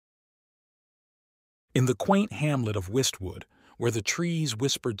In the quaint hamlet of Wistwood, where the trees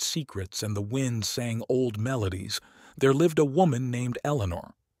whispered secrets and the wind sang old melodies, there lived a woman named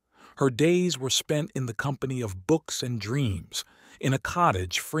Eleanor. Her days were spent in the company of books and dreams, in a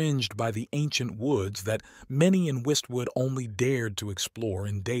cottage fringed by the ancient woods that many in Wistwood only dared to explore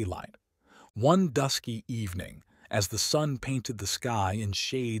in daylight. One dusky evening, as the sun painted the sky in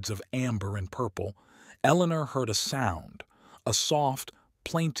shades of amber and purple, Eleanor heard a sound, a soft,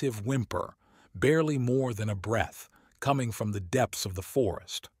 plaintive whimper, barely more than a breath, coming from the depths of the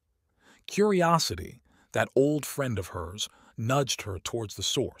forest. Curiosity, that old friend of hers, nudged her towards the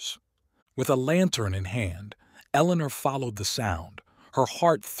source. With a lantern in hand, Eleanor followed the sound, her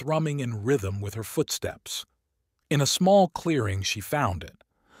heart thrumming in rhythm with her footsteps. In a small clearing she found it.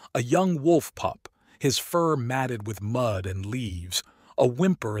 A young wolf pup, his fur matted with mud and leaves, a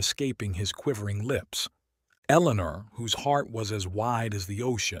whimper escaping his quivering lips. Eleanor, whose heart was as wide as the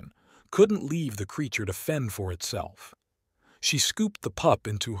ocean, couldn't leave the creature to fend for itself. She scooped the pup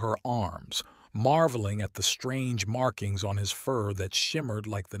into her arms, marveling at the strange markings on his fur that shimmered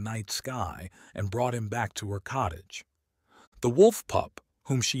like the night sky, and brought him back to her cottage. The wolf pup,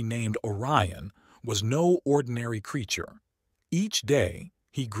 whom she named Orion, was no ordinary creature. Each day,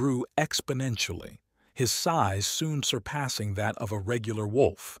 he grew exponentially, his size soon surpassing that of a regular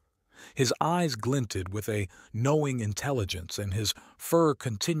wolf. His eyes glinted with a knowing intelligence, and his fur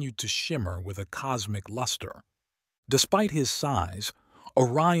continued to shimmer with a cosmic luster. Despite his size,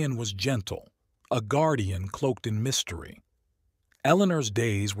 Orion was gentle, a guardian cloaked in mystery. Eleanor's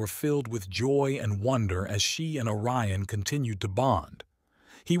days were filled with joy and wonder as she and Orion continued to bond.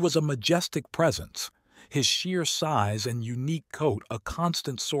 He was a majestic presence, his sheer size and unique coat a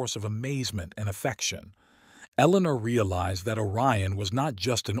constant source of amazement and affection. Eleanor realized that Orion was not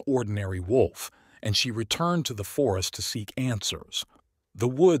just an ordinary wolf, and she returned to the forest to seek answers. The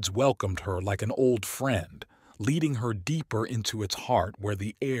woods welcomed her like an old friend, leading her deeper into its heart where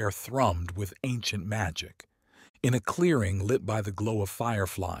the air thrummed with ancient magic. In a clearing lit by the glow of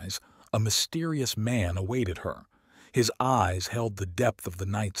fireflies, a mysterious man awaited her. His eyes held the depth of the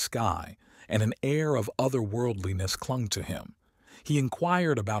night sky, and an air of otherworldliness clung to him. He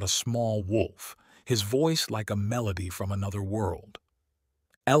inquired about a small wolf, his voice like a melody from another world.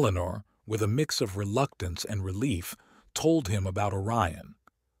 Eleanor, with a mix of reluctance and relief, told him about Orion.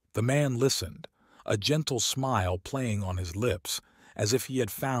 The man listened, a gentle smile playing on his lips, as if he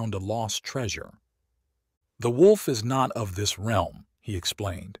had found a lost treasure. "The wolf is not of this realm," he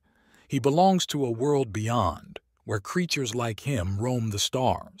explained. "He belongs to a world beyond, where creatures like him roam the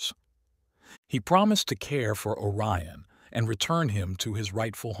stars." He promised to care for Orion and return him to his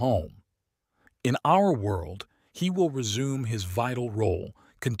rightful home. "In our world, he will resume his vital role,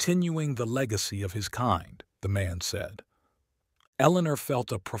 continuing the legacy of his kind," the man said. Eleanor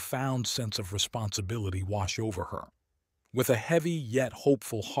felt a profound sense of responsibility wash over her. With a heavy yet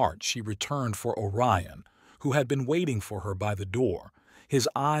hopeful heart, she returned for Orion, who had been waiting for her by the door, his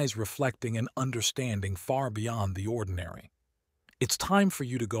eyes reflecting an understanding far beyond the ordinary. "It's time for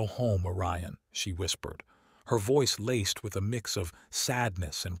you to go home, Orion," she whispered, her voice laced with a mix of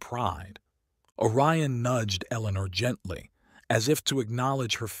sadness and pride. Orion nudged Eleanor gently, as if to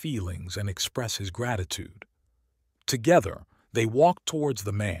acknowledge her feelings and express his gratitude. Together, they walked towards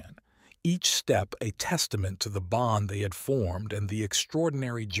the man, each step a testament to the bond they had formed and the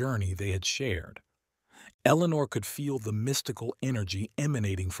extraordinary journey they had shared. Eleanor could feel the mystical energy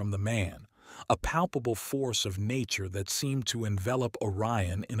emanating from the man, a palpable force of nature that seemed to envelop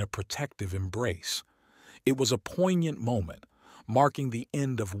Orion in a protective embrace. It was a poignant moment, marking the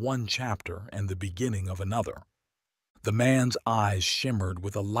end of one chapter and the beginning of another. The man's eyes shimmered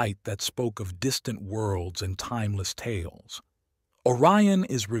with a light that spoke of distant worlds and timeless tales. "Orion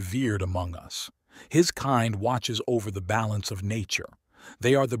is revered among us. His kind watches over the balance of nature.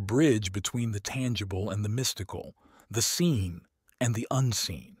 They are the bridge between the tangible and the mystical, the seen and the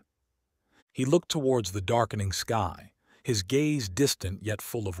unseen." He looked towards the darkening sky, his gaze distant yet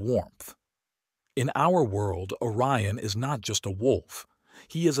full of warmth. "In our world, Orion is not just a wolf.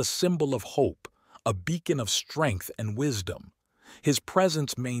 He is a symbol of hope, a beacon of strength and wisdom. His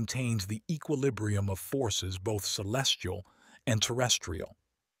presence maintains the equilibrium of forces both celestial and terrestrial."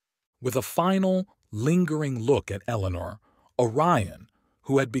 With a final, lingering look at Eleanor, Orion,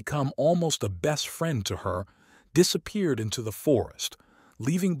 who had become almost a best friend to her, disappeared into the forest,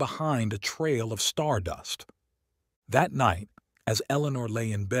 leaving behind a trail of stardust. That night, as Eleanor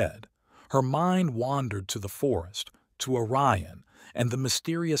lay in bed, her mind wandered to the forest, to Orion, and the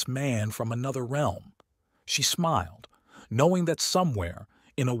mysterious man from another realm. She smiled, knowing that somewhere,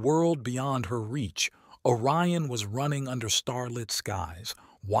 in a world beyond her reach, Orion was running under starlit skies,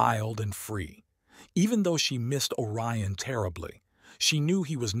 wild and free. Even though she missed Orion terribly, she knew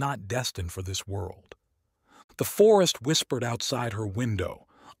he was not destined for this world. The forest whispered outside her window,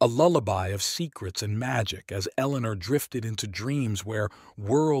 a lullaby of secrets and magic as Eleanor drifted into dreams where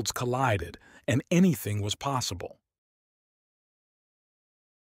worlds collided and anything was possible.